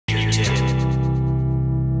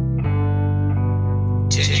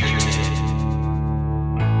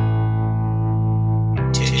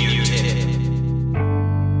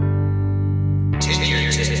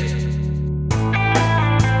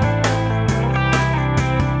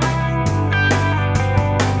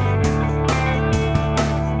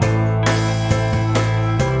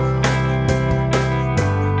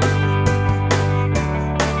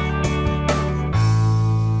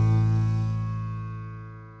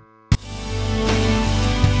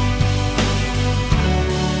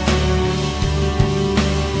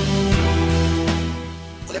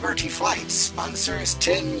sponsors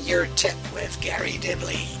 10-year tip with Gary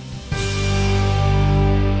Dibley.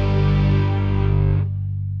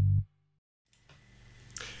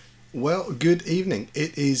 Well, good evening.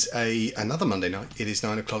 It is another Monday night. It is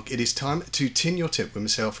 9 o'clock. It is time to tin your tip with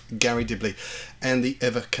myself, Gary Dibley, and the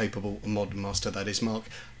ever-capable mod master, that is Mark.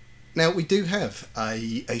 Now, we do have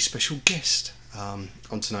a special guest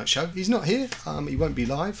on tonight's show. He's not here. He won't be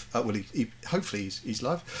live. Well, hopefully he's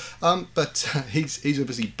live. But he's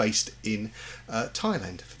obviously based in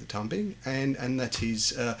Thailand for the time being, and that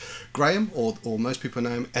is Graham, or most people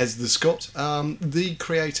know him as the Scot, the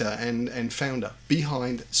creator and founder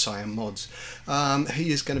behind Siam Mods.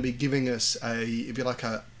 He is going to be giving us if you like,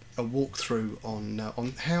 a walkthrough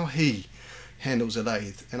on how he handles a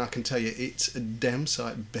lathe, and I can tell you it's a damn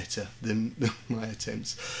sight better than my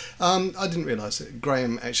attempts. I didn't realise that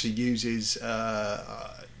Graham actually uses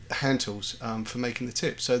hand tools for making the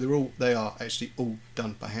tips, so they are actually all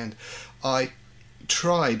done by hand. I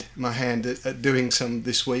tried my hand at doing some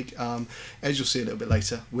this week, as you'll see a little bit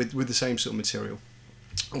later, with the same sort of material.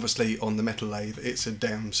 Obviously on the metal lathe it's a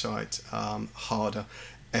damn sight harder,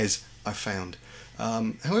 as I found.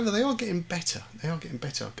 However, they are getting better.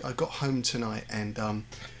 I got home tonight and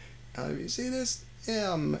you see this?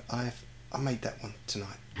 Yeah, I made that one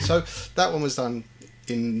tonight. So that one was done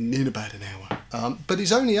in about an hour. But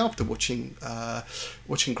it's only after watching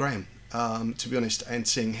Graham, to be honest, and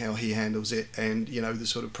seeing how he handles it, and you know, the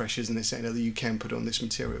sort of pressures and this and that you can put on this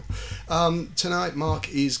material. Tonight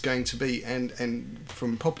Mark is going to be, and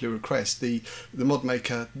from popular request, the mod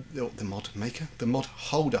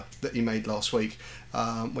holder that he made last week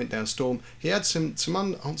went down storm. He had some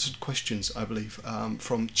unanswered questions, I believe,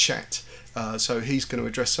 from chat, so he's going to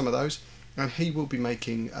address some of those, and he will be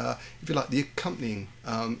making, if you like, the accompanying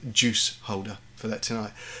juice holder for that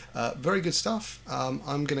tonight. Very good stuff.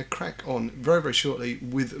 I'm going to crack on very, very shortly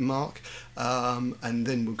with Mark, and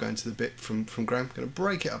then we'll go into the bit from Graham. I'm going to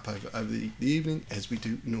break it up over the evening as we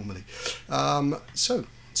do normally. So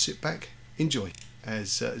sit back, enjoy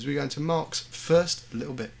as we go into Mark's first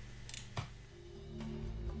little bit.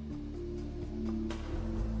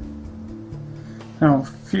 Now, a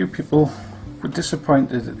few people were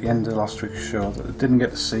disappointed at the end of last week's show that they didn't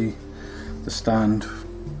get to see the stand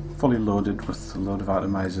fully loaded with a load of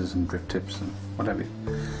atomizers and drip tips and whatever.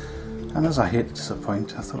 And as I hate to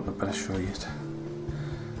disappoint, I thought I'd better show you it.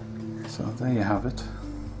 So there you have it.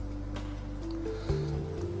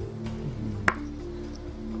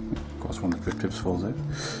 Of course, one of the drip tips falls out.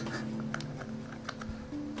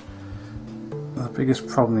 The biggest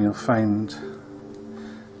problem you'll find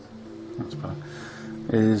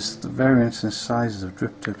is the variance in sizes of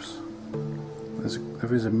drip tips.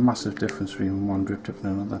 There is a massive difference between one drip tip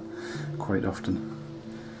and another quite often,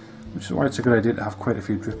 which is why it's a good idea to have quite a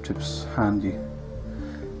few drip tips handy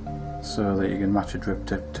so that you can match a drip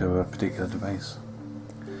tip to a particular device.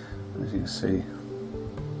 As you can see,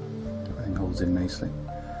 everything holds in nicely.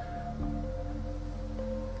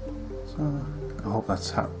 So I hope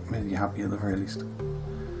that's made you happy at the very least.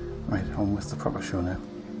 Right, on with the proper show now.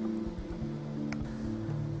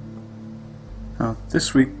 Now,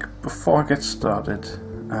 this week, before I get started,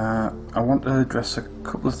 I want to address a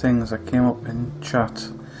couple of things that came up in chat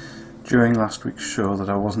during last week's show that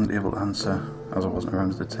I wasn't able to answer as I wasn't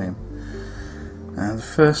around at the time. The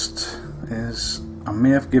first is, I may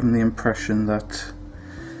have given the impression that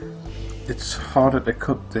it's harder to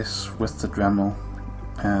cut this with the Dremel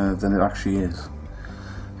than it actually is.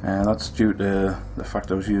 That's due to the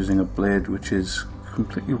fact I was using a blade which is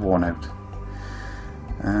completely worn out.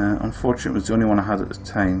 Unfortunately, it was the only one I had at the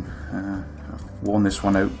time. I've worn this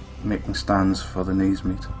one out making stands for the knees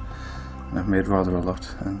meet, and I've made rather a lot,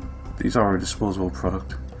 and these are a disposable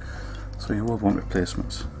product, so you will want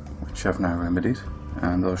replacements, which I've now remedied,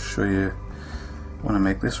 and I'll show you when I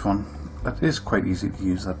make this one. That is quite easy to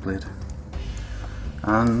use, that blade.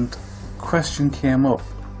 And a question came up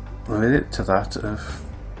related to that of,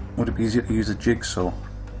 would it be easier to use a jigsaw?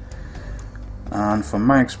 And from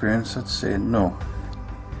my experience, I'd say no.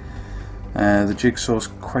 The jigsaw is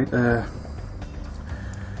quite a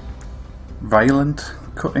violent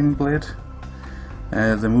cutting blade.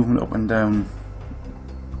 The movement up and down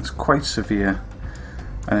is quite severe,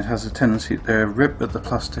 and it has a tendency to rip at the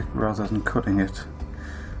plastic rather than cutting it.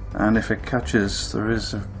 And if it catches, there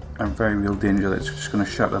is a very real danger that it's just going to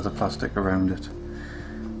shatter the plastic around it.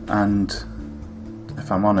 And if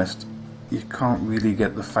I'm honest, you can't really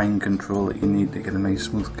get the fine control that you need to get a nice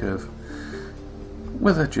smooth curve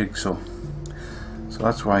with a jigsaw. So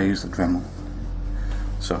that's why I use the Dremel.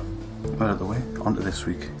 So, out of the way, on to this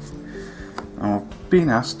week. I've been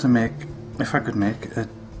asked to make, if I could make, a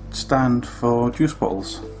stand for juice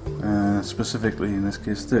bottles. specifically in this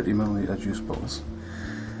case 30mm juice bottles.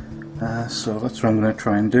 So that's what I'm going to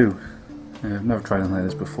try and do. I've never tried anything like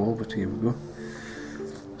this before, but here we go.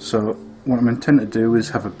 So what I'm intending to do is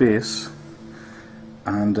have a base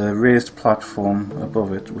and a raised platform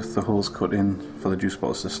above it with the holes cut in for the juice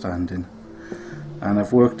bottles to stand in. And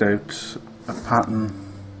I've worked out a pattern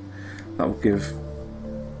that will give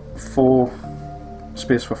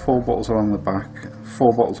space for 4 bottles along the back,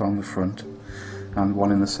 4 bottles along the front, and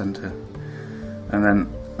 1 in the centre. And then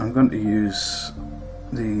I'm going to use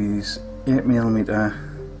these 8mm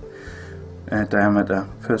diameter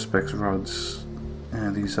perspex rods.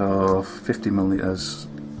 These are 50 millimeters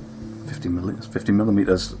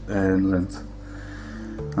in length.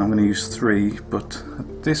 I'm going to use 3, but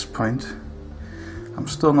at this point I'm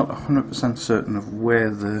still not 100% certain of where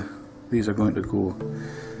these are going to go.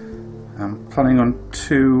 I'm planning on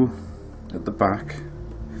 2 at the back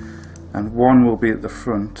and 1 will be at the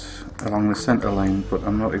front along the centre line, but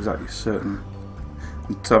I'm not exactly certain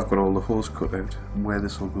until I've got all the holes cut out where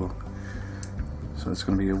this will go. So it's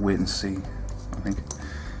going to be a wait and see, I think.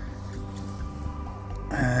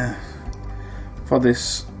 For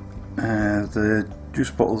this, the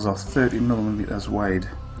juice bottles are 30mm wide,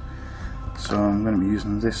 so I'm going to be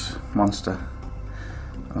using this monster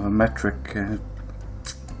of a metric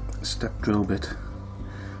step drill bit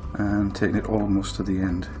and taking it almost to the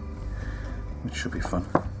end, which should be fun.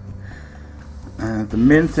 The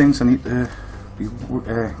main things I need to be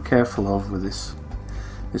careful of with this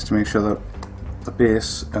is to make sure that the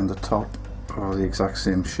base and the top are the exact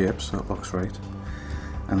same shape, so it looks right,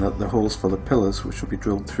 and that the holes for the pillars, which will be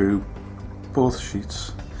drilled through both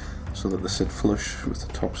sheets so that they sit flush with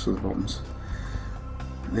the tops of the bottoms,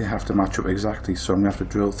 they have to match up exactly. So I'm going to have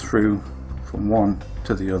to drill through from one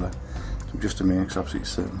to the other, so just to make absolutely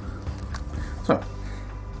certain. So,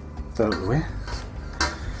 that out of the way.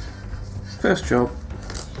 First job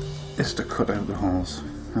is to cut out the holes.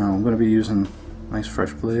 Now I'm going to be using a nice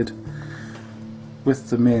fresh blade with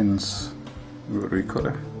the mains rotary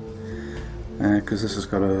cutter, because this has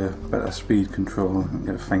got a better speed control and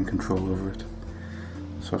get a fine control over it.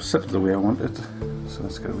 So I've set it the way I want it, so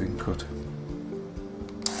let's get it and cut.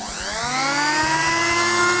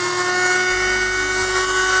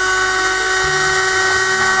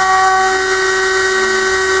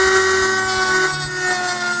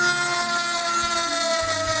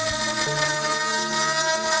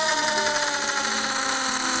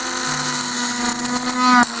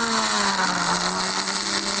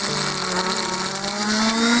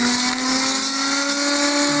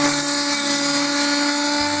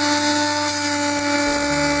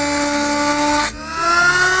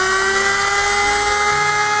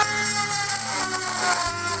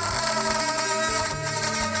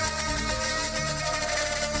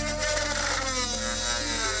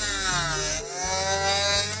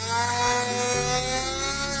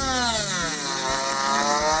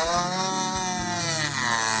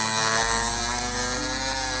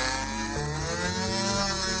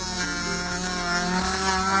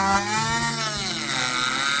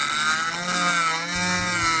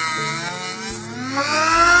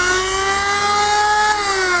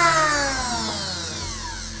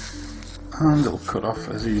 And it'll cut off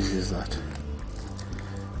as easy as that.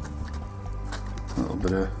 A little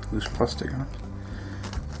bit of loose plastic on it,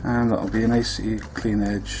 and that'll be a nice clean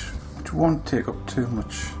edge, which won't take up too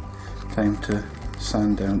much time to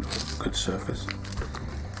sand down to a good surface.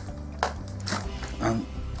 And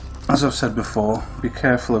as I've said before, be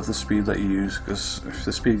careful of the speed that you use, because if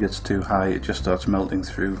the speed gets too high it just starts melting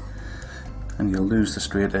through and you'll lose the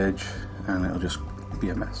straight edge and it'll just be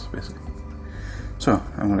a mess basically. So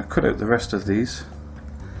I'm going to cut out the rest of these.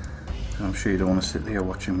 I'm sure you don't want to sit there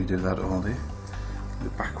watching me do that all day. I'll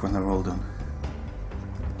be back when they're all done.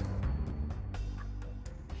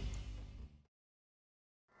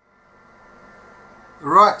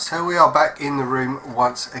 Right, so we are back in the room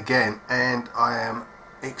once again, and I am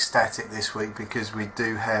ecstatic this week because we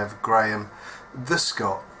do have Graham the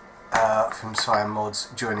Scot from Siam Mods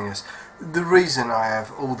joining us. The reason I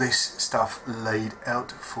have all this stuff laid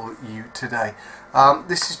out for you today,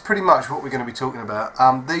 this is pretty much what we're going to be talking about.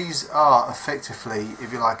 These are effectively,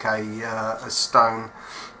 if you like, a stone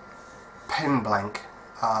pen blank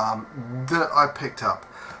that I picked up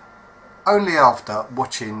only after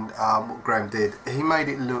watching what Graham did. He made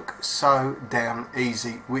it look so damn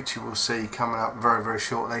easy, which you will see coming up very, very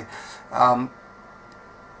shortly. Yeah,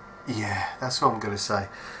 that's what I'm going to say.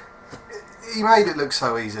 He made it look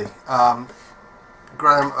so easy.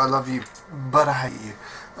 Graham, I love you, but I hate you.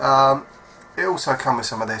 it also comes with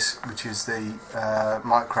some of this, which is the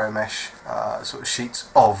micro mesh sort of sheets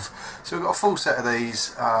of. So we've got a full set of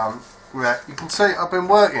these. Where you can see I've been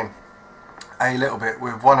working a little bit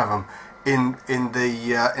with one of them in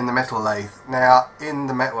the metal lathe. Now in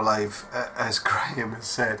the metal lathe, as Graham has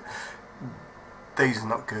said, these are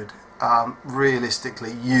not good.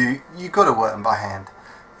 Realistically, you got to work them by hand.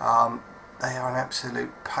 They are an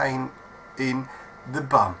absolute pain in the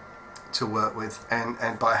bum to work with,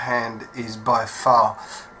 and by hand is by far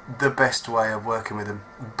the best way of working with them.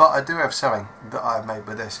 But I do have something that I've made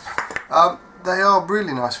with this. They are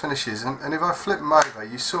really nice finishes, and if I flip them over,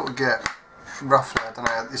 you sort of get roughly, I don't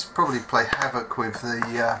know, this probably play havoc with the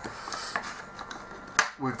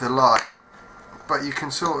light, but you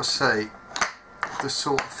can sort of see the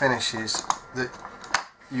sort of finishes that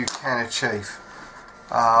you can achieve.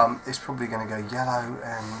 It's probably going to go yellow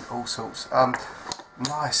and all sorts.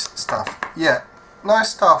 Nice stuff. Yeah,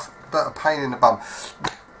 nice stuff, but a pain in the bum.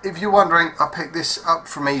 If you're wondering, I picked this up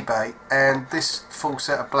from eBay, and this full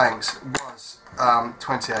set of blanks was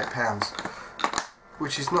 £28,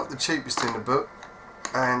 which is not the cheapest in the book.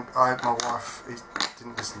 And my wife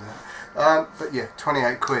didn't listen to that. But yeah,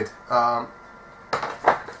 28 quid.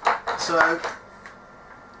 So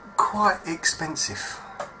quite expensive,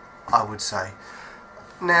 I would say.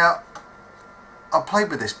 Now, I played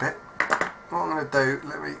with this bit. What I'm going to do,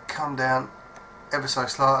 let me come down ever so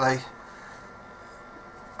slightly.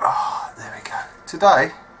 Oh, there we go.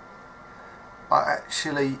 Today, I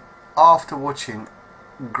actually, after watching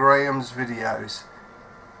Graham's videos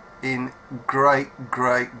in great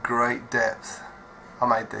depth, I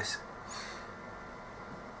made this.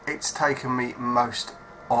 It's taken me most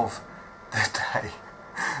of the day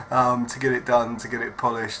to get it done, to get it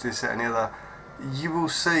polished, this, that and the other. You will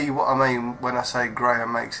see what I mean when I say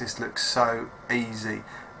Graham makes this look so easy.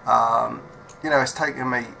 You know, it's taken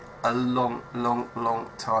me a long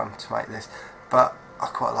time to make this, but I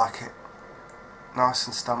quite like it. Nice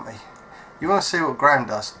and stumpy. You want to see what Graham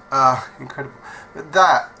does? Incredible. But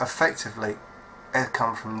that effectively has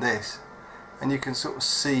come from this, and you can sort of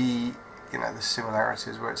see, you know, the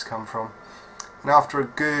similarities where it's come from. And after a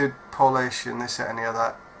good polish and this, that and the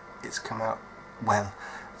other, it's come out well.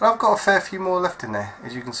 And I've got a fair few more left in there,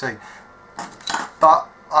 as you can see. But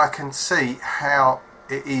I can see how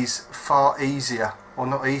it is far easier, or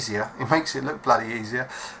not easier, it makes it look bloody easier,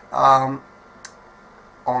 on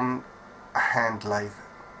a hand lathe.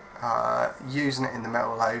 Using it in the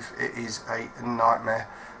metal lathe, it is a nightmare.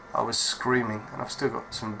 I was screaming, and I've still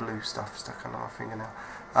got some blue stuff stuck under my finger now.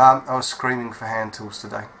 I was screaming for hand tools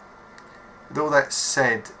today. With all that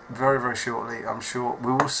said, very shortly, I'm sure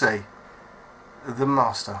we will see the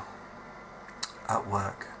master at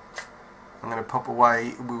work. I'm going to pop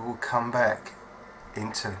away, we will come back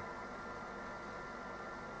in 2.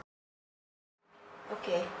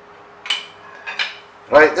 Okay.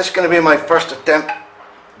 Right, this is going to be my first attempt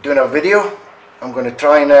doing a video. I'm going to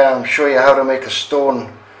try and show you how to make a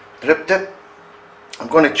stone drip tip. I'm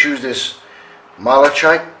going to choose this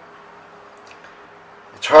malachite.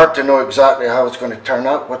 It's hard to know exactly how it's going to turn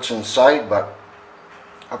out, what's inside, but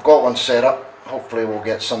I've got one set up. Hopefully we'll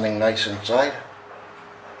get something nice inside.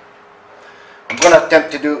 I'm going to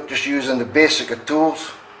attempt to do it just using the basic of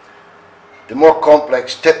tools. The more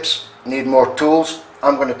complex tips need more tools.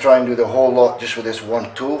 I'm going to try and do the whole lot just with this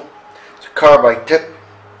one tool. It's a carbide tip,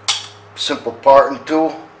 simple parting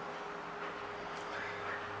tool.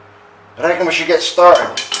 I reckon we should get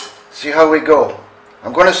started, see how we go.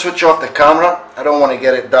 I'm going to switch off the camera. I don't want to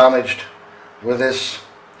get it damaged with this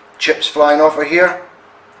chips flying off of here.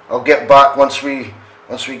 I'll get back once we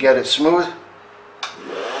get it smooth.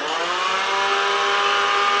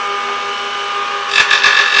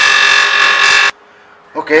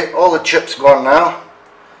 Okay, all the chips gone now.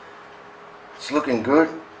 It's looking good.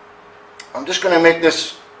 I'm just going to make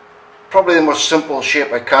this probably the most simple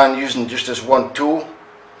shape I can using just this one tool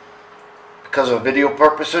because of video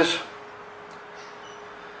purposes.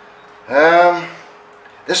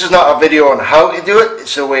 This is not a video on how to do it,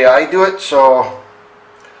 it's the way I do it, so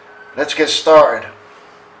let's get started.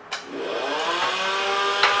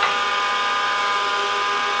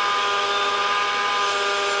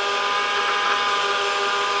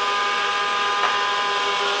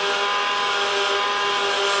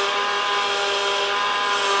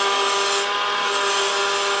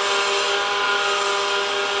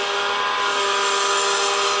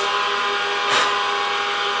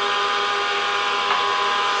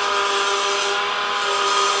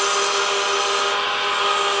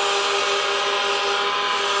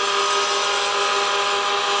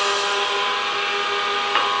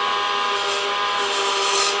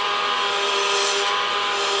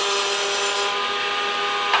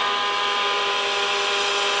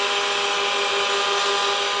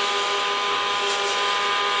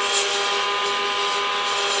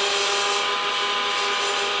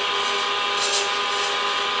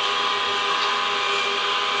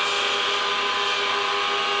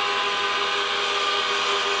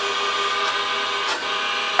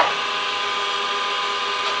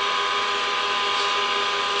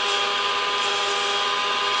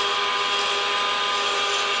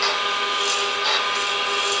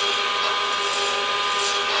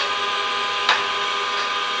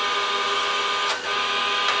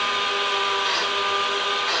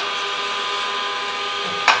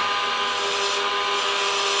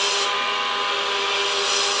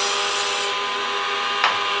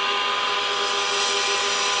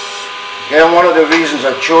 Again, one of the reasons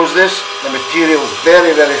I chose this, the material is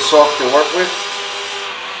very, very soft to work with.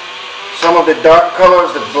 Some of the dark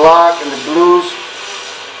colours, the black and the blues,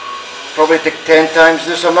 probably take 10 times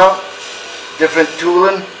this amount. Different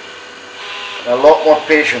tooling and a lot more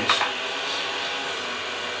patience.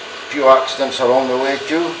 A few accidents along the way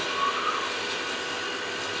too.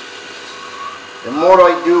 The more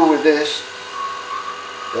I do with this,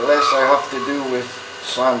 the less I have to do with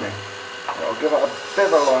sanding. I'll give it a bit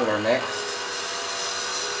of a longer neck.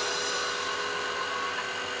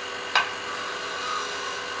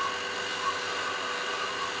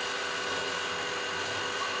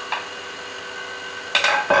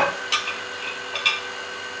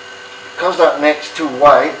 Because that neck's too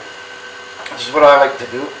wide, this is what I like to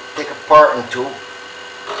do. Take a parting tool.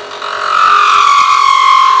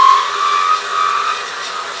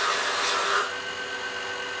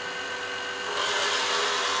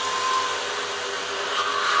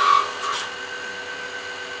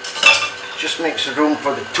 Just makes room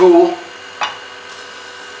for the tool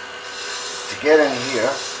to get in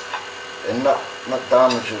here and not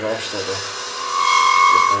damage the rest of the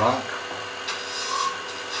blank.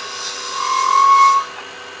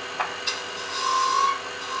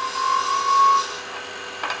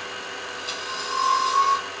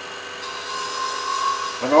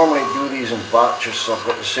 I normally do these in batches, so I've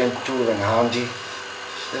got the same tooling handy.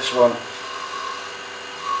 This one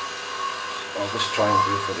I'll just try and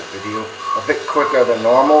do for the video. A bit quicker than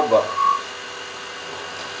normal, but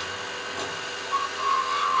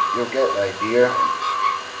you'll get the idea,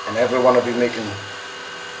 and everyone will be making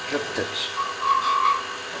drip tips.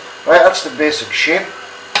 Right, that's the basic shape.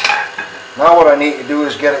 Now what I need to do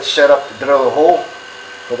is get it set up to drill a hole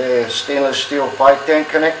for the stainless steel 510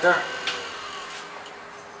 connector.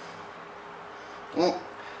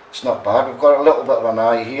 It's not bad. We've got a little bit of an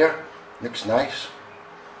eye here. Looks nice.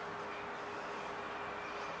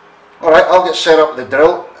 Alright, I'll get set up the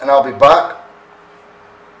drill and I'll be back.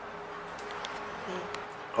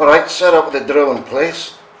 Alright, set up the drill in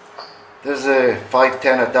place. There's the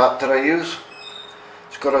 510 adapter I use.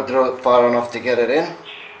 It's got to drill it far enough to get it in.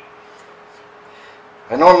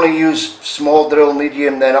 I normally use small drill,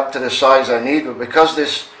 medium, then up to the size I need, but because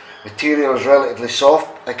this material is relatively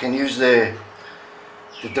soft, I can use the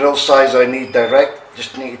drill size I need direct.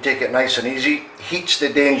 Just need to take it nice and easy. Heat's the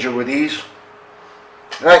danger with these.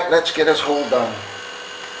 Right, let's get this hole done.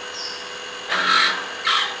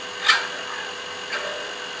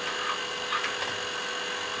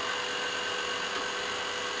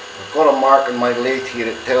 I've got a mark in my lathe here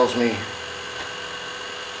that tells me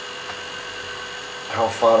how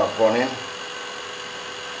far I've gone in.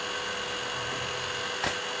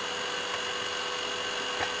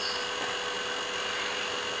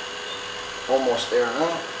 Almost there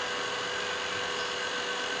now.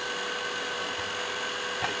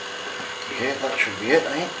 Okay, that should be it, I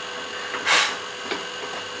think.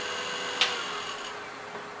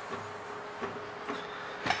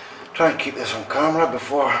 Try and keep this on camera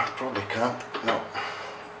before, probably can't, no.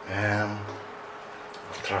 I'll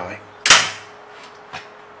try.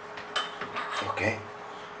 Okay.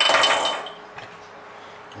 I'll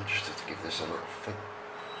just have to give this a little fit.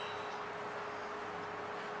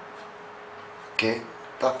 Okay,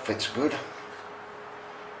 that fits good.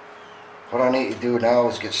 What I need to do now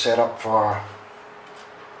is get set up for,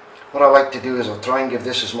 what I like to do is I'll try and give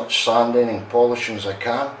this as much sanding and polishing as I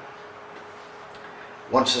can.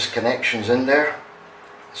 Once this connection's in there,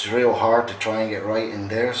 it's real hard to try and get right in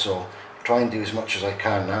there, so I'll try and do as much as I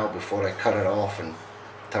can now before I cut it off and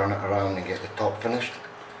turn it around and get the top finished.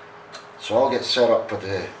 So I'll get set up for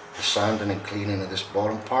the sanding and cleaning of this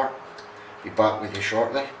bottom part. Be back with you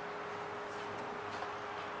shortly.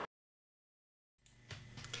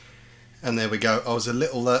 And there we go. I was a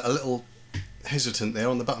little hesitant there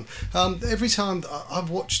on the button. Every time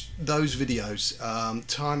I've watched those videos,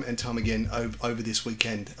 time and time again over this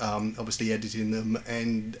weekend, obviously editing them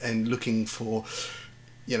and looking for,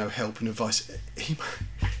 you know, help and advice.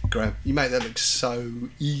 Graham, you make that look so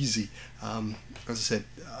easy. As I said,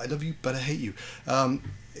 I love you, but I hate you.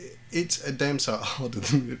 It's a damn sight harder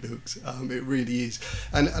than it looks. It really is.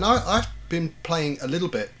 And I've been playing a little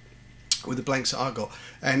bit with the blanks that I got,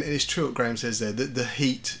 and it's true what Graham says there, that the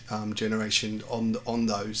heat generation on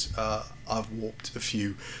those, I've warped a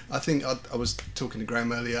few. I think I was talking to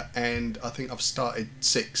Graham earlier, and I think I've started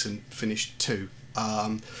 6 and finished 2.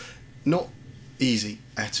 Not easy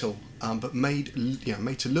at all, but made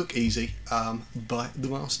to look easy by the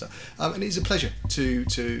master. And it's a pleasure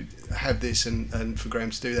to have this and for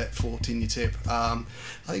Graham to do that for Tin Your Tip. I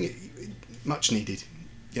think it much needed.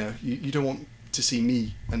 You know, you don't want to see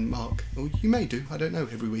me and Mark, or you may do, I don't know,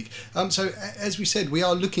 every week. So as we said, we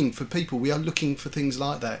are looking for people, we are looking for things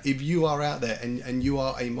like that. If you are out there and you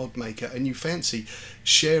are a mod maker and you fancy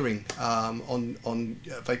sharing on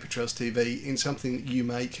Vapor Trails TV in something you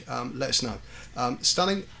make, let us know.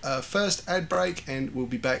 Stunning, first ad break, and we'll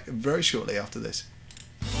be back very shortly after this.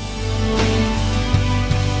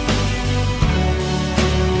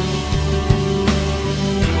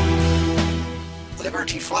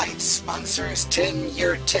 Liberty Flight sponsors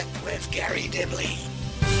 10-Year Tip with Gary Dibley.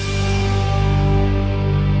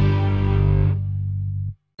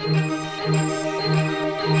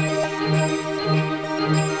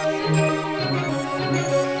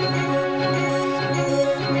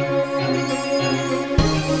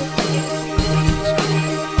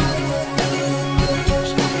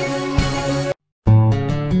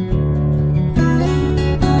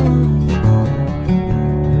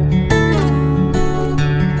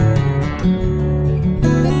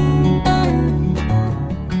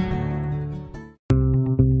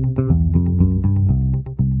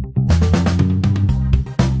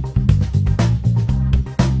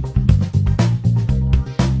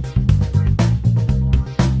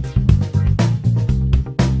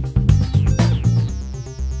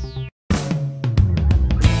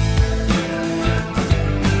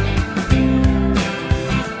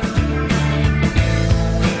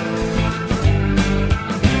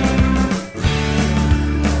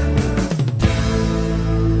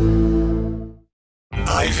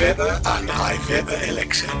 iVapor and iVapor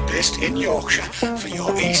Elixir, based in Yorkshire, for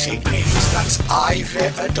your e-cig needs. That's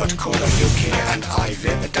ivapor.co.uk and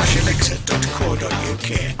ivapor-elixir.co.uk.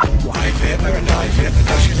 iVapor and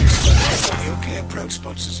ivapor-elixir.co.uk, proud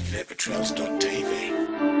sponsors of vaportrails.tv.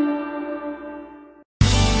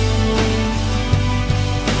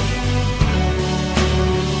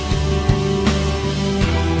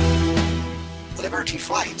 Liberty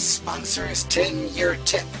Flight sponsors 10-Year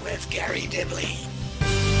Tip with Gary Dibley.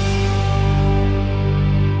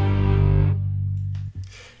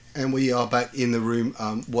 And we are back in the room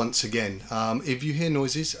once again. If you hear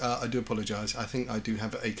noises, I do apologise. I think I do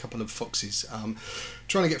have a couple of foxes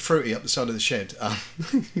trying to get fruity up the side of the shed.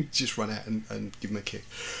 Just run out and give them a kick.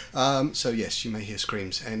 So yes, you may hear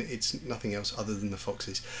screams, and it's nothing else other than the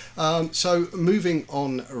foxes. So moving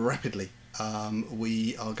on rapidly.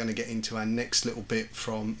 We are going to get into our next little bit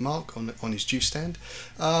from Mark on his juice stand,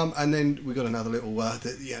 and then we've got another little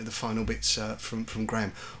the final bits from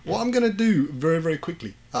Graham. What I'm going to do very, very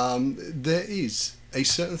quickly, there is a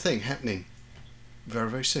certain thing happening very,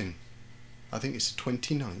 very soon. I think it's the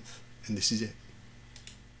 29th, and this is it.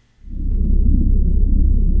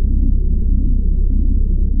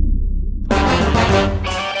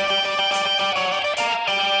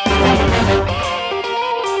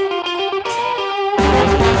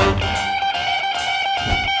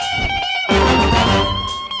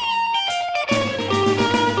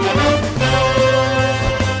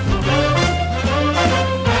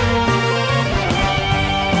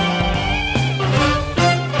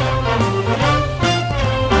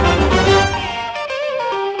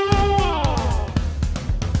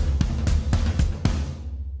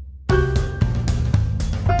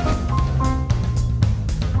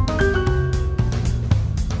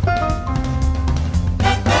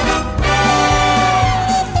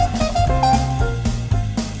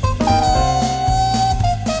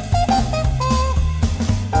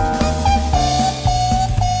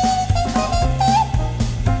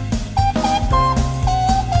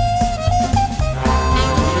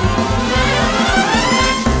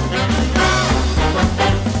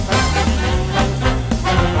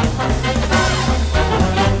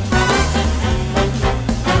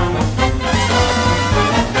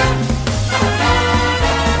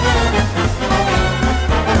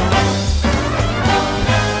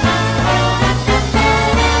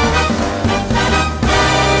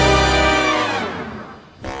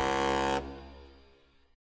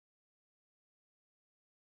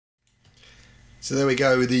 So there we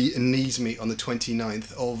go, the knees meet on the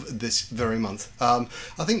 29th of this very month. I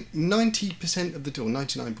think 90% of the team, or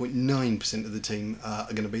 99.9% of the team are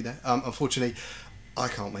going to be there. Unfortunately, I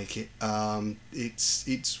can't make it.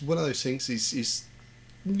 It's one of those things. It's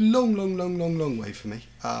long way for me.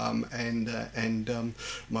 And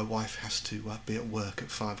my wife has to be at work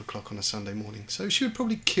at 5 o'clock on a Sunday morning, so she would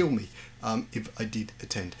probably kill me if I did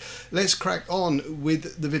attend. Let's crack on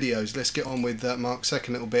with the videos. Let's get on with Mark's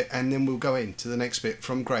second little bit, and then we'll go into the next bit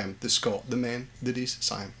from Graham, the Scot, the man that is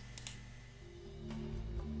Siam.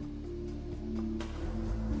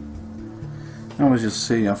 Now, as you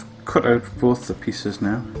see, I've cut out both the pieces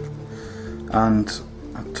now, and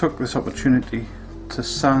I took this opportunity to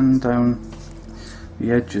sand down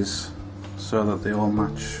the edges so that they all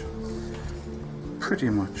match pretty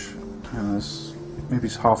much, and there's maybe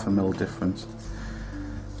it's half a mil difference.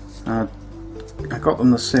 I got them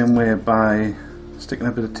the same way by sticking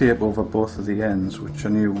a bit of tape over both of the ends, which I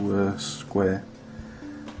knew were square,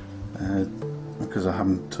 because I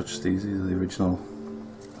haven't touched these are the original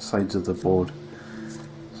sides of the board.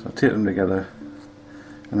 So I taped them together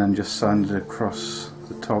and then just sanded across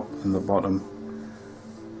the top and the bottom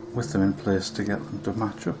with them in place to get them to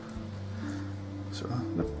match up. So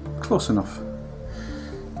they're close enough,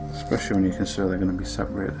 especially when you consider they're going to be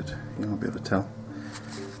separated. You won't be able to tell.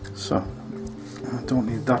 So I don't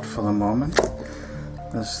need that for the moment.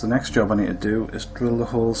 As the next job I need to do is drill the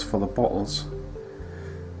holes for the bottles.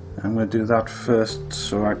 I'm going to do that first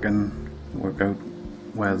so I can work out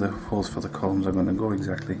where the holes for the columns are going to go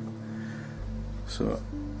exactly. So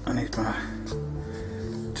I need my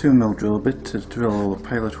 2mm drill bit to drill all the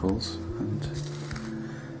pilot holes, and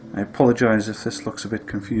I apologise if this looks a bit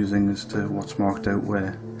confusing as to what's marked out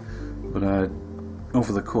where, but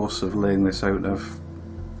over the course of laying this out I've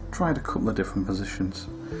tried a couple of different positions,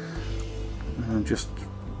 and just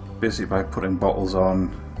basically by putting bottles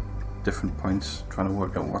on different points trying to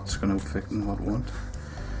work out what's going to fit and what won't.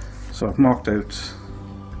 So I've marked out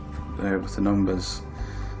there with the numbers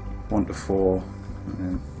 1 to 4 and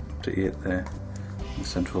then to 8 there, the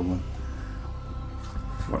central one.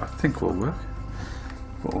 What I think will work,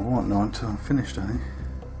 but I won't know until I'm finished, I think.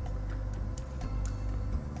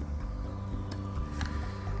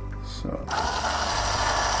 So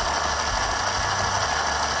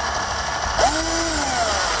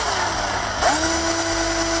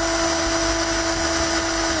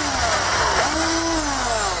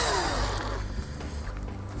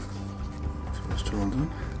first all done.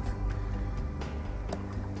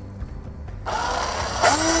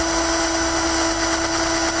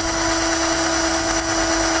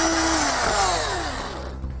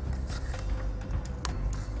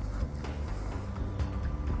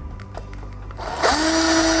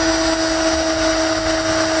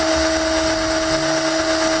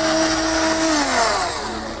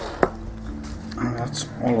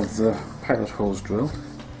 All of the pilot holes drilled.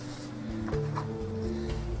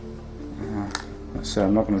 Let's say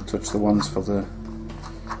I'm not going to touch the ones for the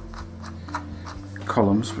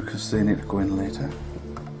columns because they need to go in later.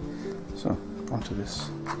 So onto this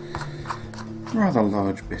rather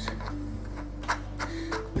large bit,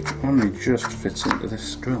 which only just fits into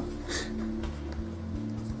this drill.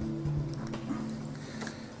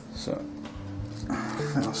 So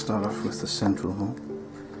I'll start off with the central hole.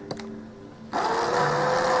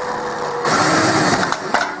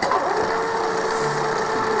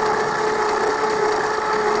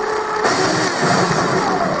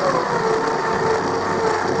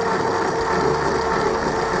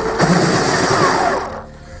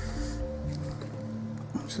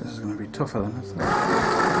 This is going to be tougher than I thought.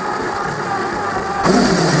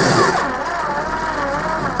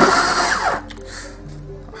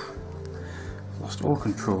 Lost all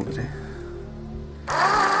control today.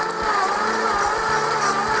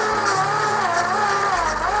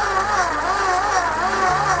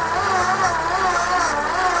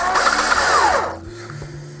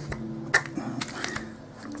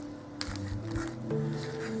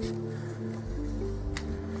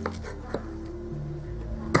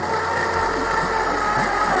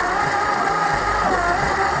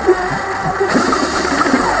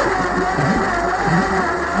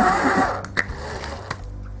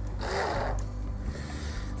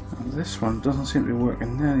 This one doesn't seem to be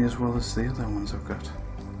working nearly as well as the other ones I've got.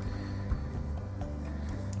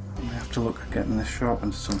 I may have to look at getting this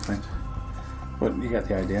sharpened at some point, but you get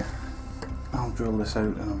the idea. I'll drill this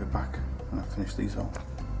out and I'll be back when I finish these all.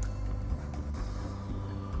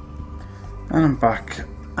 And I'm back,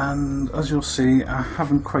 and as you'll see I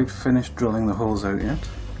haven't quite finished drilling the holes out yet.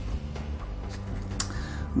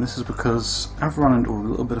 And this is because I've run into a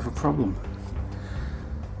little bit of a problem.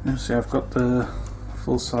 You see, I've got the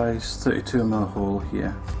full-size 32mm hole here,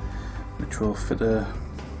 which will fit a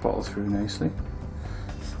bottle through nicely,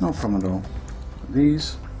 no problem at all.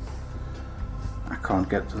 These I can't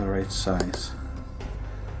get to the right size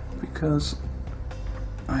because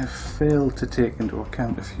I've failed to take into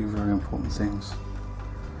account a few very important things.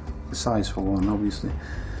 The size for one, obviously.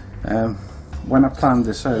 When I planned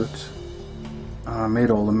this out, I made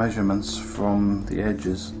all the measurements from the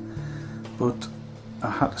edges, but I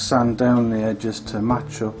had to sand down the edges to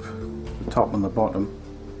match up the top and the bottom,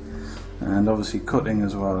 and obviously cutting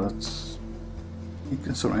as well. You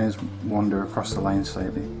can sometimes wander across the line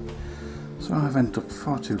slightly, so I've ended up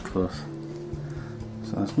far too close.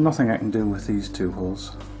 So there's nothing I can do with these two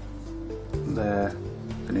holes. they're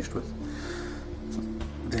finished with.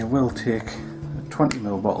 They will take a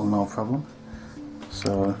 20ml bottle, no problem.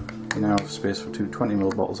 So you now have space for two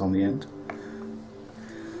 20ml bottles on the end.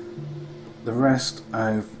 The rest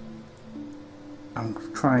I'm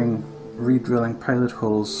trying re-drilling pilot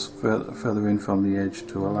holes further in from the edge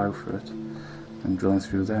to allow for it, and drilling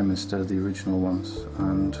through them instead of the original ones,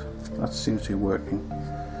 and that seems to be working.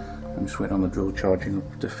 I'm just waiting on the drill charging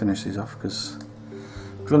up to finish these off, because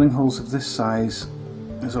drilling holes of this size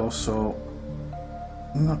is also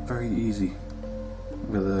not very easy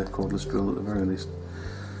with a cordless drill at the very least,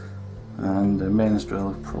 and the mains drill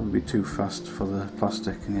will probably be too fast for the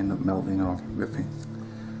plastic and you end up melting or ripping.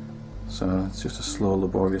 So it's just a slow,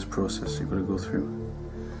 laborious process you've got to go through,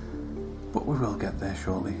 but we will get there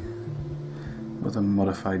shortly with a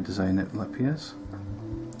modified design, it appears.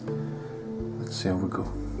 Let's see how we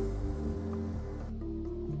go.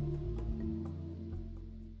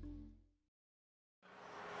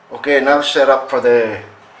 Okay, now set up for the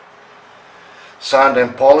sand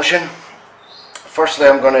and polishing. Firstly,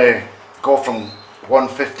 I'm going to go from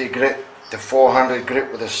 150 grit to 400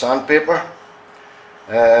 grit with the sandpaper.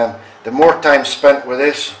 The more time spent with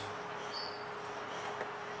this,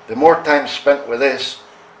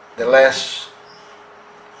 the less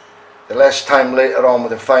time later on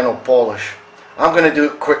with the final polish. I'm going to do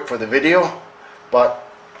it quick for the video,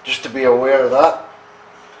 but just to be aware of that.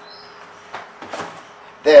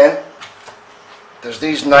 Then there's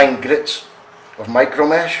these 9 grits of micro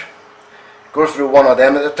mesh. Go through one of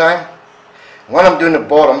them at a time. When I'm doing the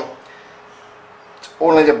bottom, it's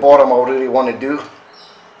only the bottom I really want to do,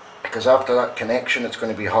 because after that connection it's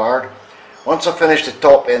going to be hard. Once I finish the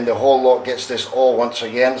top end, the whole lot gets this all once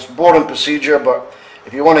again. It's a boring procedure, but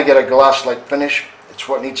if you want to get a glass-like finish, it's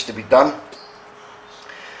what needs to be done.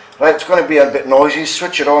 Right, it's going to be a bit noisy.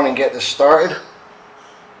 Switch it on and get this started.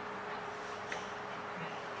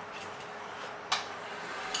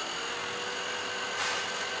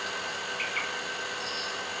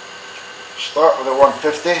 Start with a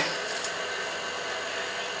 150.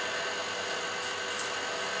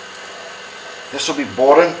 This will be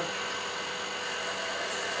boring.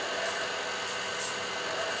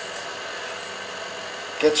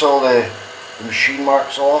 Gets all the machine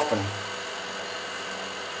marks off and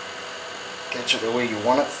gets it the way you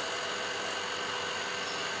want it.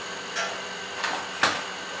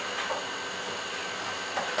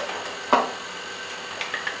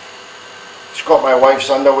 Just got my wife's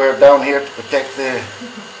underwear down here to protect the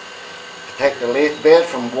lathe bed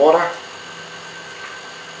from water.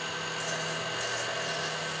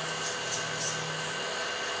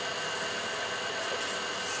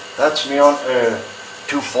 That's me on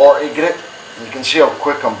 240 grit. And you can see how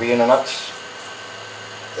quick I'm being, and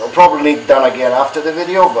it'll probably need done again after the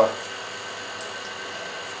video, but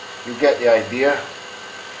you get the idea.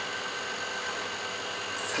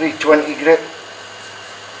 320 grit.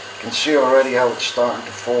 You can see already how it's starting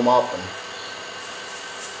to foam up, and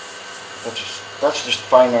that's just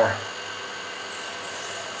finer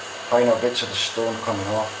bits of the stone coming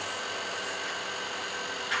off.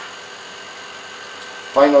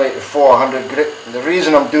 Finally to 400 grit. And the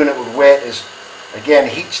reason I'm doing it with wet is, again,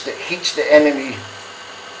 heats the enemy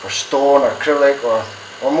for stone or acrylic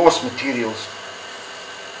or most materials.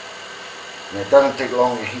 And it doesn't take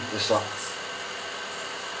long to heat this up.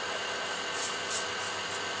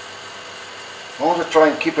 I want to try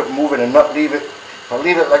and keep it moving and not leave it. If I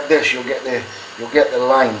leave it like this, you'll get the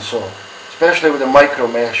line. So, especially with the micro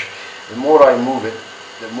mesh, the more I move it,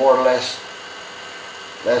 the more or less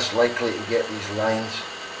likely to get these lines.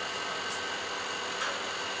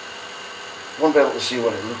 Won't be able to see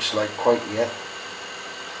what it looks like quite yet.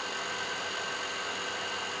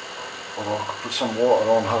 Although I could put some water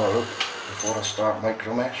on, have a look before I start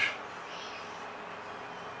micro mesh.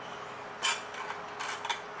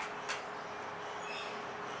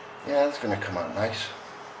 Yeah, it's going to come out nice.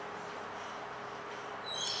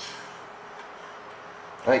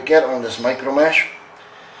 Right, get on this micro mesh.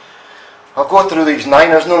 I'll go through these 9.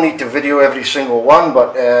 There's no need to video every single one,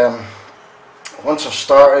 but once I've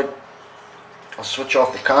started, I'll switch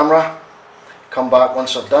off the camera, come back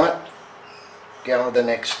once I've done it, get on to the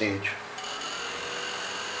next stage.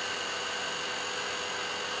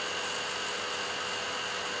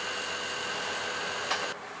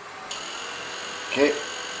 Okay,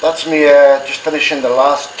 that's me just finishing the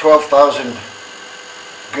last 12,000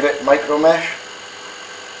 grit micro mesh.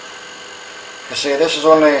 I say this is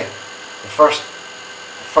only the first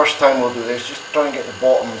time we'll do this. Just try and get the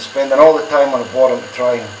bottom, and spending all the time on the bottom to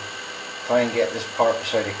try and get this part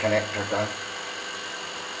beside the connector done.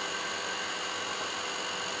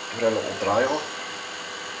 Give it a little dry off.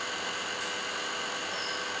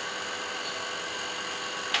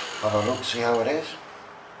 Have a look, see how it is.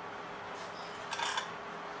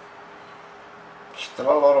 Still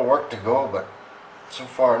a lot of work to go, but so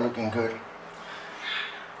far looking good.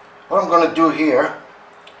 What I'm going to do here,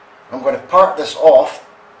 I'm going to part this off,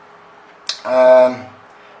 and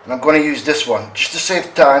I'm going to use this one just to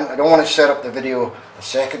save time. I don't want to set up the video a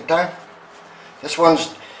second time. This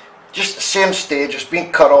one's just the same stage, it's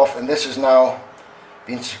been cut off, and this is now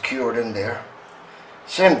being secured in there.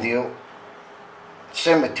 Same deal,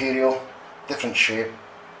 same material, different shape.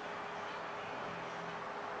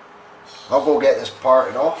 I'll go get this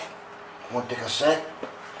parted off. Won't take a sec.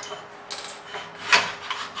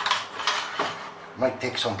 Might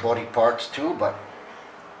take some body parts too, but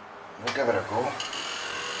we'll give it a go.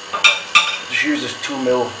 Just use this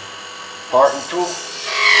 2mm parting tool.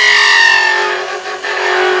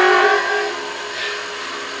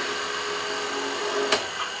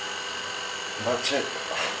 And that's it.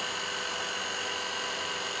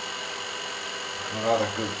 Looking rather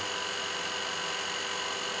good.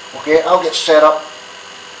 Okay, I'll get set up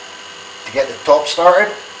to get the top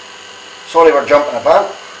started. Sorry we're jumping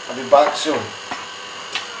about. I'll be back soon.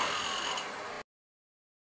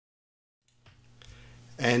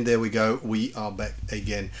 And there we go, we are back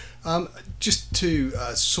again. Just to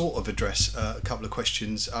sort of address a couple of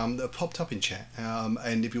questions that popped up in chat,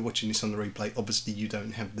 and if you're watching this on the replay, obviously you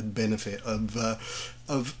don't have the benefit of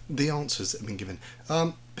the answers that have been given.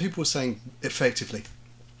 People were saying effectively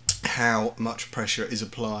how much pressure is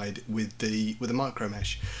applied with the micro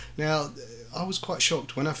mesh. Now, I was quite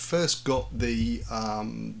shocked when I first got the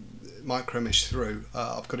micro mesh through.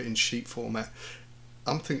 I've got it in sheet format.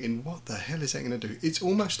 I'm thinking, what the hell is that going to do? It's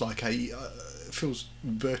almost like it feels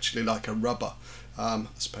virtually like a rubber. I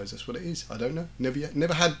suppose that's what it is. I don't know.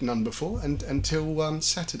 Never had none before, and until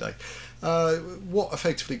Saturday. What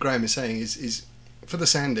effectively Graham is saying is for the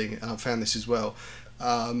sanding, and I've found this as well.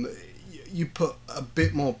 You put a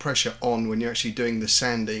bit more pressure on when you're actually doing the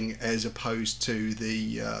sanding as opposed to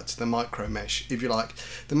the micro mesh, if you like.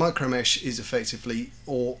 The micro mesh is effectively,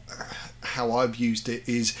 or how I've used it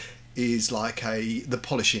is like the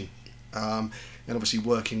polishing, and obviously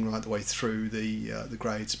working right the way through the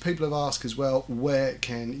grades. People have asked as well, where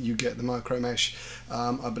can you get the micro mesh?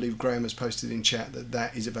 I believe Graham has posted in chat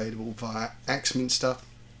that is available via Axminster.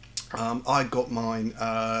 I got mine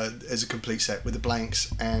as a complete set with the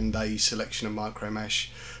blanks and a selection of micro mesh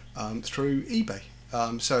through eBay,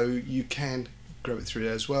 so you can grab it through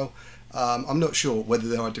there as well. I'm not sure whether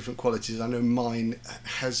there are different qualities. I know mine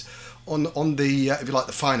has on the if you like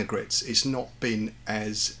the finer grits, it's not been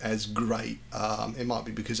as great. It might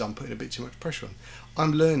be because I'm putting a bit too much pressure on.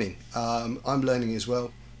 I'm learning as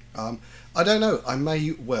well. I don't know, I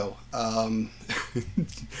may well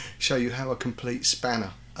show you how a complete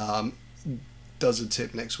spanner does a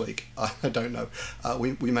tip next week. I don't know.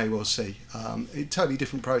 We may well see. A totally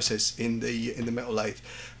different process in the metal lathe.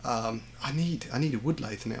 I need a wood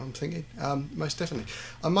lathe now, I'm thinking. Most definitely.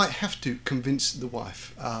 I might have to convince the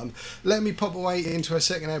wife. Let me pop away into a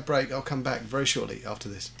second ad break. I'll come back very shortly after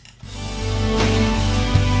this.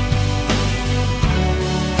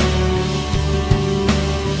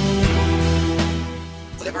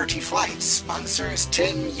 Liberty Flight sponsors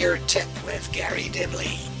 10-year tip with Gary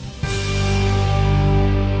Dibley.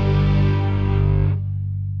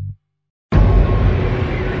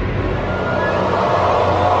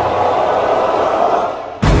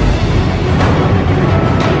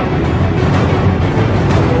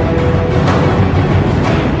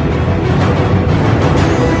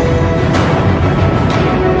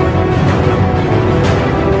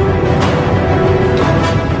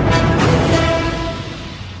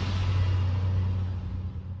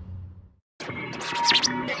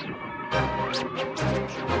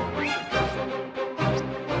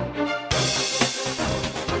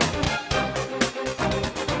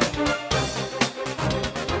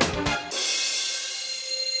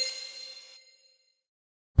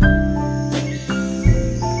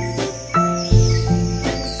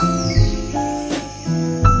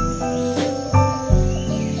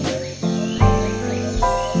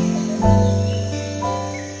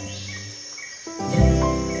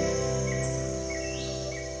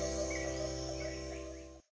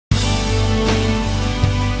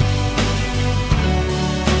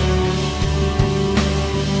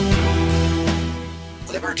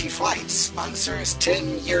 Liberty Flight sponsors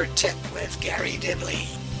 10-year tip with Gary Dibley.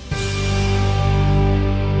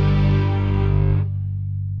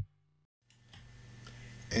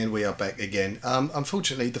 And we are back again.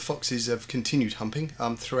 Unfortunately, the foxes have continued humping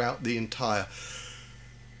throughout the entire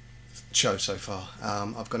show so far.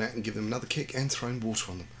 I've gone out and given them another kick and thrown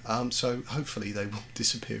water on them. So hopefully they won't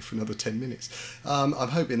disappear for another 10 minutes. I'm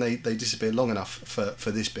hoping they disappear long enough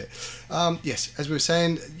for this bit. Yes, as we were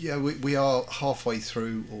saying, yeah, we are halfway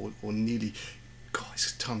through or nearly.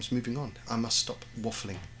 Guys, time's moving on. I must stop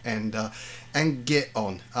waffling and get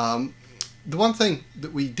on. The one thing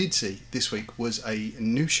that we did see this week was a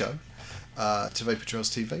new show to Vapor Trails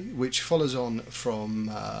TV, which follows on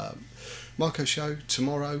from Marco's show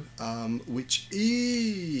tomorrow, which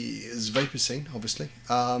is Vapor Scene, obviously,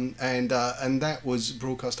 and that was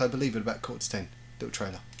broadcast, I believe, at about 10:15. Little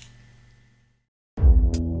trailer.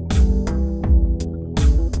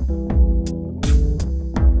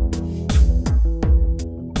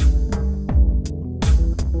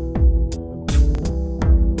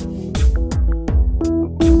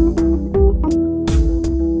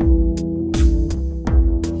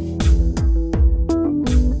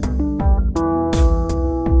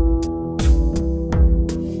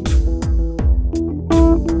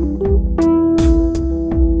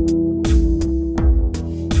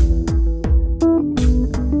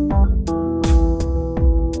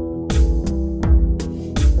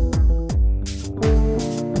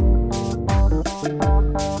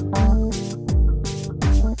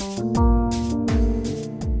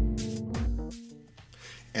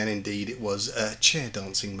 And indeed it was a chair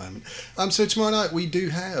dancing moment. So tomorrow night we do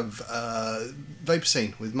have Vapor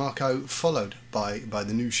Scene with Marco, followed by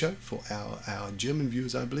the news show for our German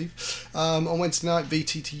viewers, I believe. On Wednesday night,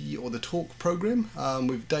 VTT or the Talk programme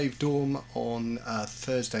with Dave Dorm. On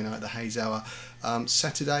Thursday night, the Haze Hour.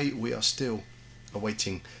 Saturday we are still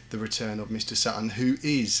awaiting the return of Mr. Sutton, who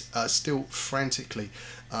is still frantically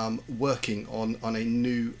working on a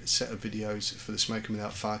new set of videos for the Smoking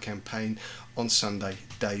Without Fire campaign. On Sunday,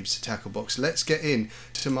 Dave's tackle box. Let's get in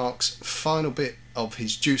to Mark's final bit of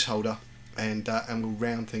his juice holder, and we'll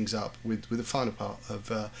round things up with the final part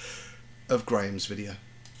of Graham's video.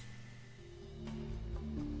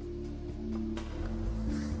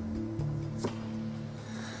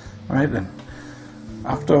 Right then,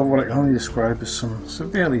 after what I can only describe as some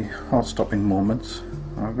severely heart-stopping moments,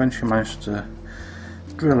 I eventually managed to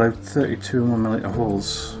drill out 32mm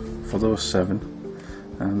holes for those 7,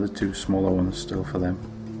 and the 2 smaller ones still for them.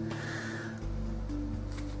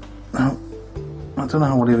 Now, I don't know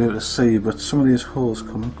how well you'll be able to see, but some of these holes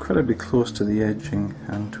come incredibly close to the edging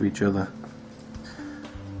and to each other.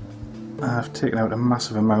 I've taken out a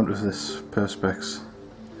massive amount of this Perspex,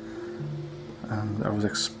 and I was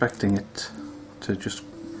expecting it to just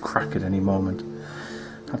crack at any moment.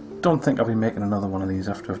 I don't think I'll be making another one of these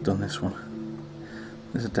after I've done this one.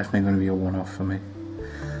 This is definitely going to be a one-off for me.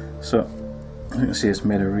 So, as you can see, it's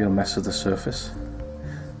made a real mess of the surface,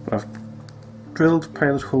 but I've drilled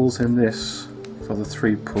pilot holes in this for the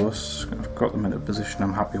 3 posts. I've got them in a position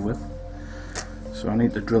I'm happy with, so I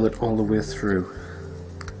need to drill it all the way through.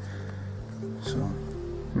 So,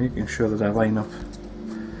 making sure that I line up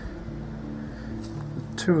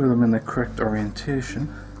the 2 of them in the correct orientation,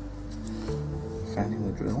 finding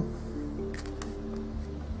the drill.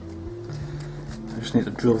 I just need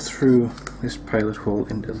to drill through this pilot hole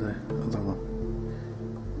into the other one.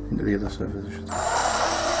 Into the other surface, I should say.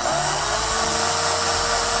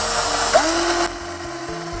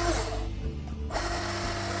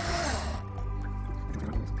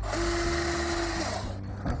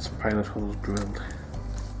 That's pilot hole drilled.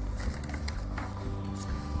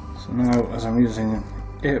 So now, as I'm using an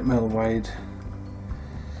 8mm wide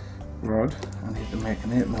rod, I need to make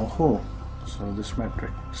an 8mm hole. So this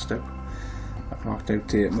metric step, I've marked out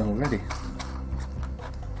the 8mm ready.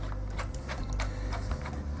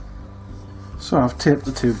 So I've taped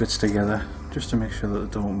the 2 bits together just to make sure that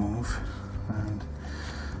they don't move, and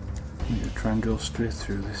I need to try and drill straight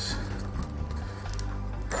through this.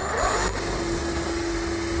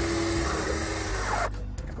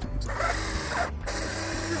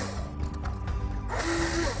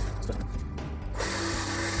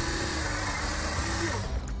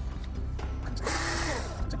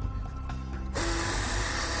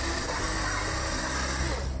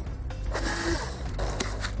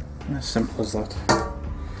 As simple as that.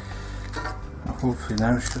 Hopefully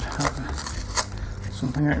now I should have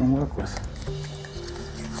something I can work with.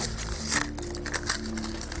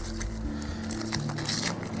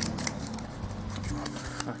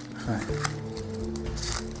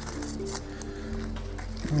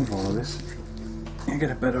 If I move all of this, you get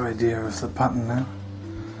a better idea of the pattern now.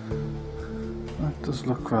 That does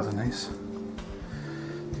look rather nice.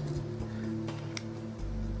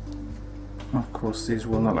 Of course, these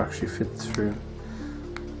will not actually fit through,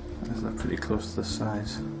 as they're pretty close to the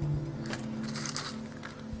size.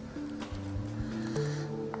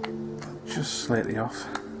 slightly off,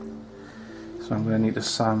 so I'm going to need to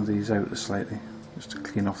sand these out slightly just to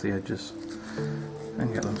clean off the edges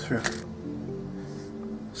and get them through.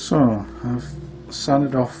 So I've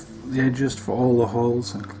sanded off the edges for all the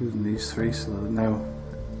holes, including these three, so they're now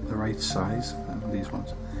the right size, and these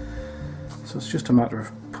ones. So it's just a matter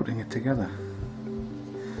of putting it together.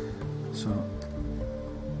 So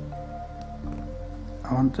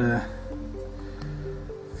I want to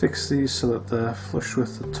fix these so that they're flush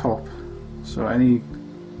with the top, so any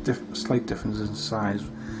slight differences in size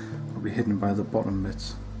will be hidden by the bottom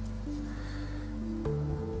bits.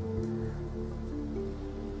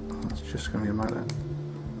 It's just going to be a matter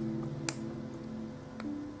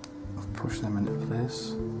of pushing them into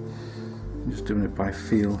place and just doing it by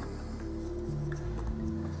feel.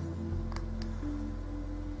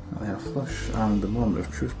 They are flush, and the moment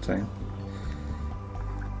of truth time.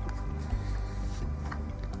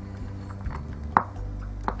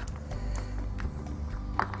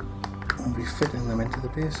 I'll be fitting them into the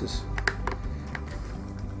bases.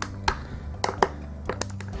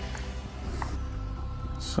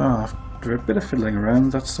 So after a bit of fiddling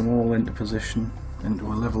around, that's them all into position, into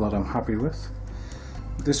a level that I'm happy with.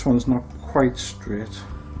 This one's not quite straight,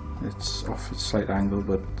 it's off its slight angle,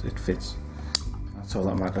 but it fits. That's all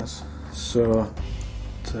that matters. So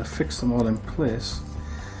to fix them all in place,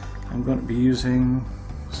 I'm going to be using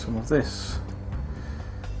some of this,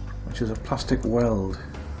 which is a plastic weld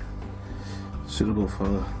suitable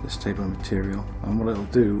for this type of material, and what it'll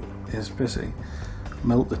do is basically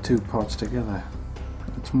melt the two parts together.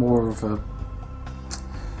 It's more of a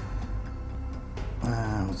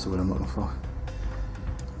what's the word I'm looking for?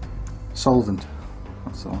 Solvent.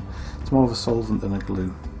 That's all. It's more of a solvent than a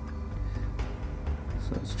glue.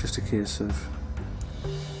 So it's just a case of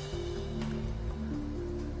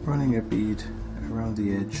running a bead around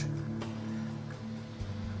the edge,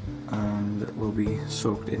 and it will be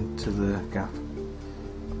soaked into the gap.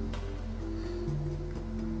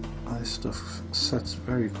 This stuff sets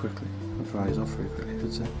very quickly, or dries off very quickly, I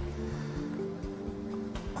should say,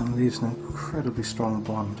 and leaves an incredibly strong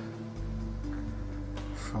bond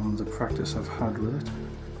from the practice I've had with it.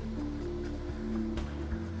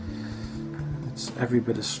 It's every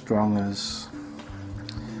bit as strong as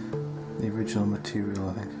the original material,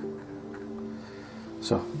 I think.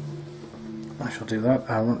 So I shall do that.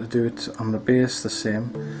 I want to do it on the base the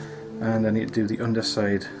same, and I need to do the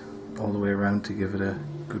underside all the way around to give it a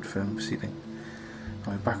good firm seating.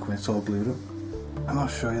 I'll be back when it's all glued up and I'll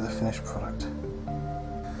show you the finished product.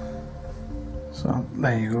 So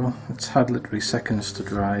there you go, it's had literally seconds to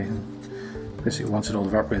dry, and basically once it all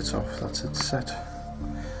evaporates off, that's it set.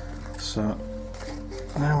 So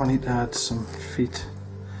now I need to add some feet,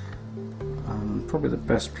 and probably the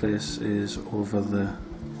best place is over the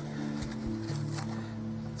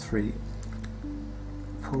three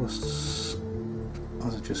posts,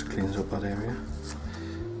 as it just cleans up that area.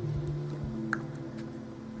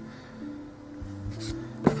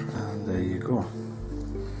 And there you go.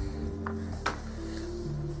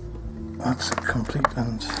 That's complete,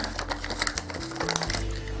 and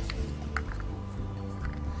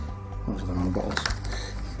those are the wrong bottles.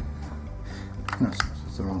 No,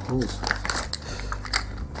 it's the wrong holes.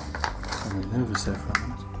 I'm really nervous there for a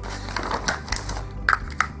minute.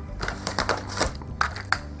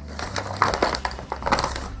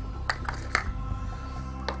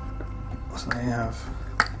 So I have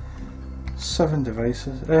 7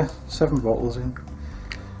 devices, 7 bottles in.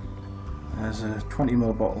 There's a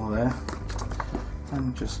 20ml bottle there,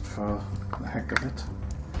 and just for the heck of it,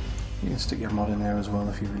 you can stick your mod in there as well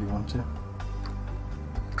if you really want to.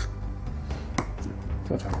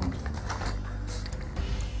 But I won't.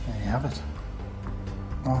 There you have it.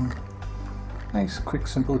 Nice, quick,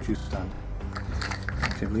 simple juice stand.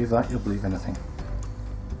 If you believe that, you'll believe anything.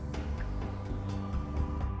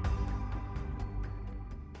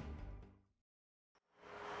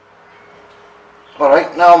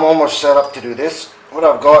 Alright, now I'm almost set up to do this. What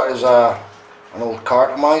I've got is an old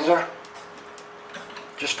cartomizer,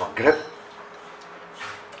 just for grip.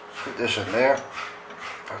 Put this in there.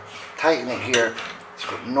 If I tighten it here, it's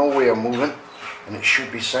got no way of moving, and it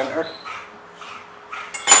should be centered.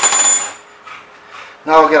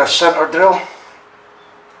 Now I'll get a center drill.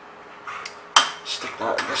 Stick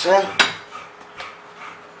that in this end.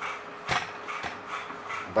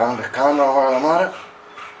 Bang the camera while I'm at it.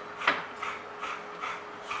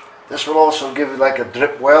 This will also give it like a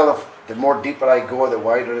drip well. The more deeper I go, the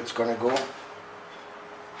wider it's going to go.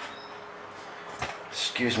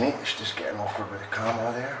 Excuse me, it's just getting awkward with the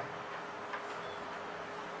camera there.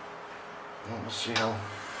 Let's see how.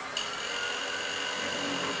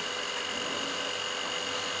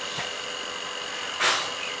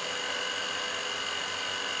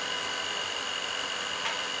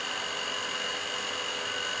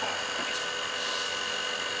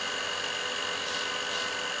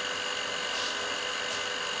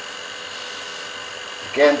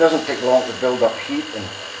 Again, it doesn't take long to build up heat, and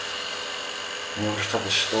you'll just have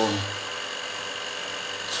the stone.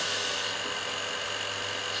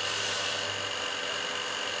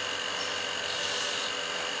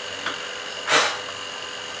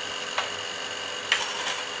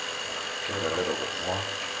 Give it a little bit more.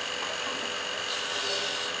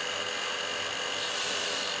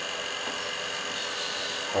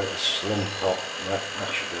 Quite a slim top.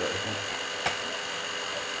 That should do it, I think.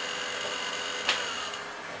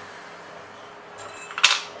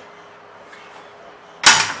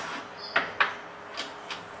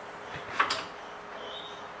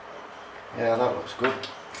 Yeah, that looks good.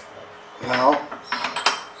 Now,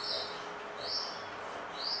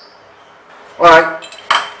 alright,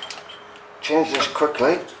 change this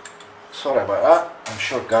quickly. Sorry about that. I'm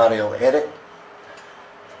sure Gary will edit.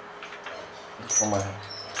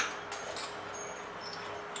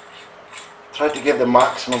 Try to give the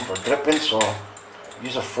maximum for dripping, so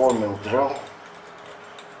use a 4mm drill.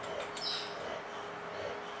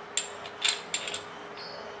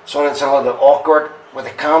 Sorry, it's a little bit awkward with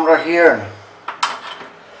the camera here.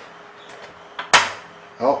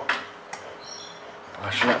 Oh,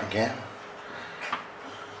 flashing it again.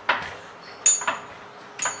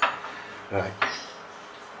 Right.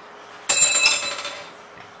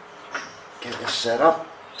 Get this set up.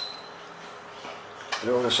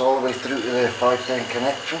 Drill this all the way through to the 510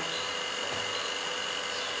 connection.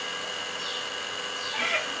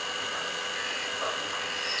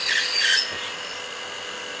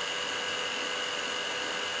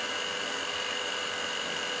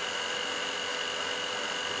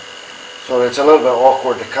 So it's a little bit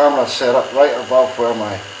awkward. The camera's set up right above where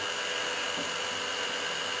my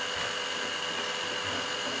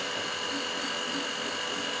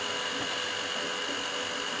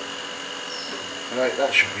right,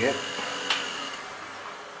 that should be it.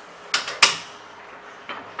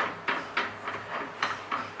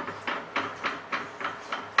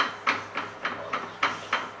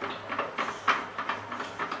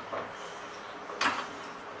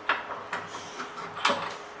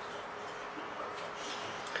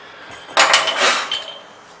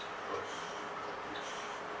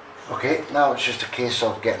 Okay, now it's just a case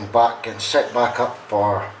of getting set back up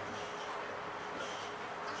for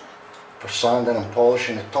sanding and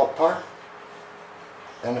polishing the top part,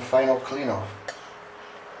 then the final clean off.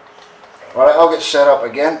 Alright, I'll get set up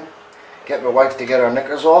again, get my wife to get her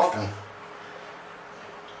knickers off and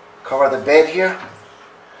cover the bed here.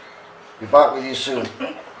 Be back with you soon.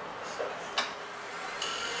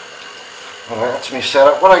 Alright, that's me set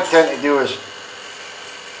up. What I tend to do is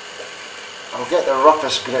I'll get the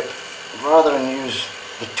roughest grit rather than use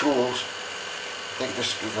the tools. I think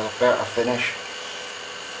this gives a better finish.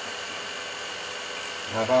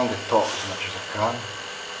 Around the top as much as I can.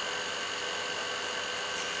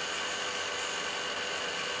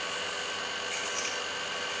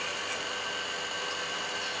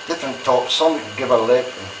 Different tops, some you can give a lip,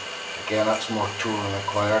 and again that's more tooling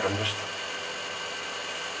required. I'm just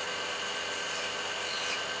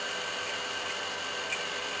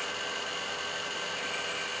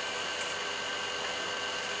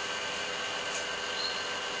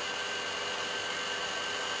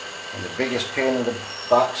and the biggest pain in the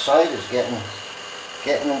back side is getting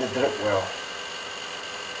in the drip well.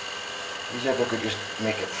 Easier if I could just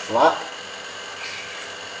make it flat.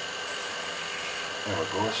 There we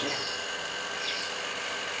go, see?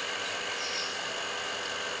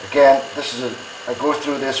 Again, I go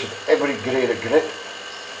through this with every grade of grit,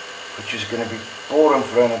 which is going to be boring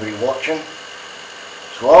for anybody watching.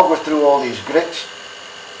 So I'll go through all these grits,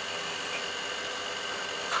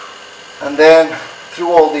 and then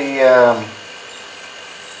through all the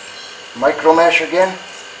micro mesh again,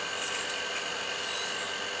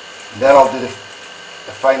 and then I'll do the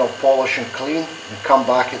final polish and clean and come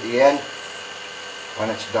back at the end when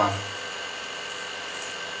it's done.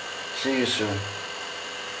 See you soon.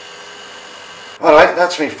 Alright,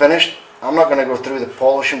 that's me finished. I'm not going to go through the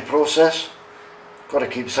polishing process, got to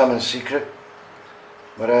keep some in secret,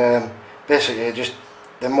 but basically just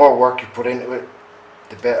the more work you put into it,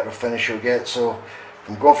 the better the finish you'll get. So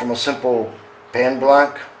I'm going from a simple pen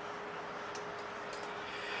blank,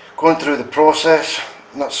 going through the process,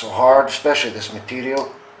 not so hard, especially this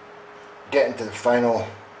material, getting to the final.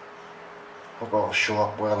 Hope it'll show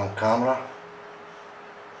up well on camera.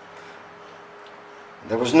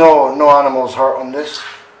 There was no animals hurt on this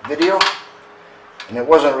video, and it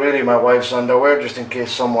wasn't really my wife's underwear, just in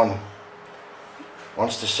case someone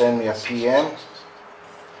wants to send me a PM,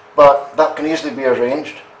 but that can easily be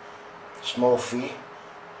arranged. Small fee,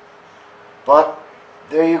 but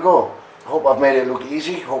there you go. Hope I've made it look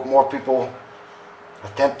easy. Hope more people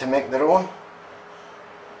attempt to make their own.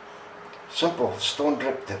 Simple stone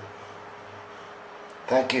drip tip.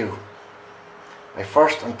 Thank you. My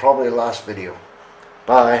first and probably last video.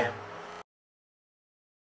 Bye.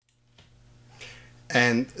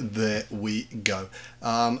 And there we go.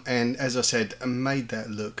 And as I said, made that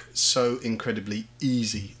look so incredibly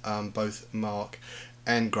easy, both Mark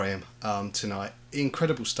and Graham tonight.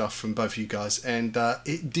 Incredible stuff from both of you guys, and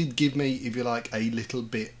it did give me, if you like, a little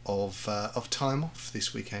bit of time off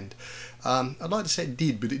this weekend. I'd like to say it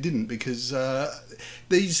did, but it didn't, because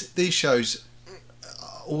these shows,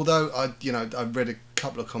 although I read a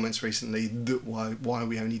couple of comments recently that why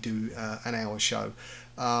we only do an hour show.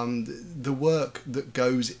 The work that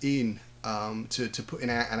goes in to putting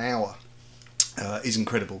out an hour is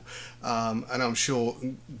incredible, and I'm sure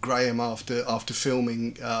Graham, after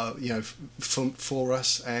filming, for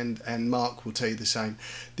us, and Mark will tell you the same.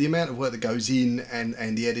 The amount of work that goes in,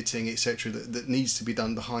 and the editing, etc., that needs to be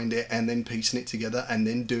done behind it, and then piecing it together, and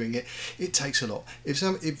then doing it, it takes a lot.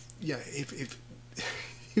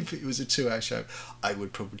 If it was a 2-hour show, I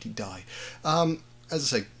would probably die. As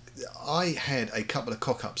I say, I had a couple of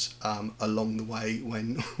cock-ups along the way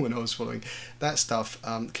when I was following. That stuff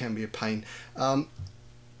can be a pain.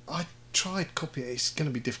 I tried copying, it's going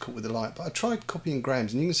to be difficult with the light, but I tried copying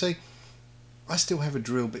Graham's, and you can see I still have a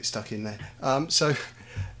drill bit stuck in there. So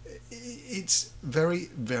it's very,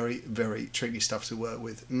 very, very tricky stuff to work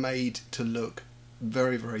with, made to look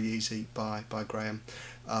very, very easy by Graham.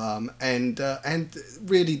 And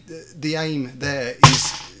really the aim there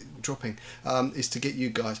is dropping is to get you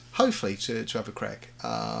guys hopefully to have a crack.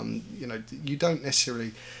 You don't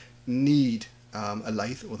necessarily need a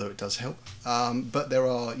lathe, although it does help, but there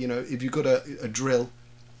are, if you've got a drill,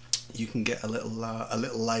 you can get a little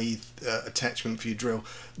lathe attachment for your drill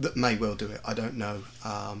that may well do it. I don't know,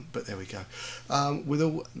 but there we go. With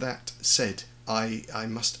all that said, I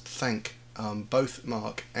must thank both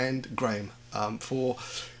Mark and Graham for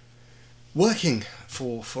working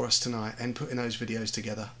for us tonight and putting those videos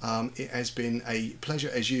together. It has been a pleasure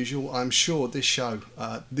as usual. I'm sure this show,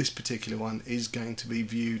 this particular one, is going to be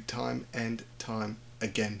viewed time and time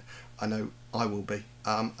again. I know I will be,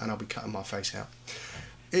 and I'll be cutting my face out.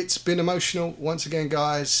 It's been emotional once again,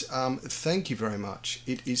 guys. Thank you very much.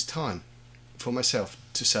 It is time for myself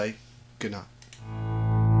to say good night.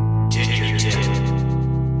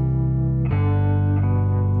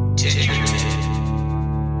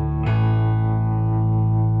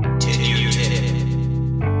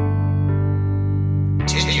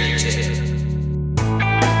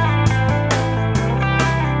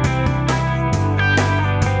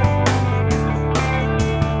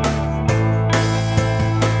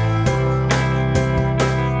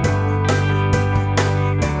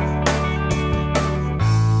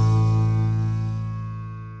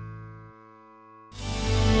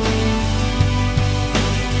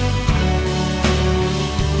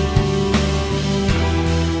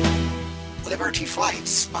 Flight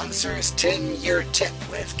sponsors 10-year tip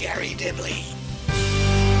with Gary Dibley.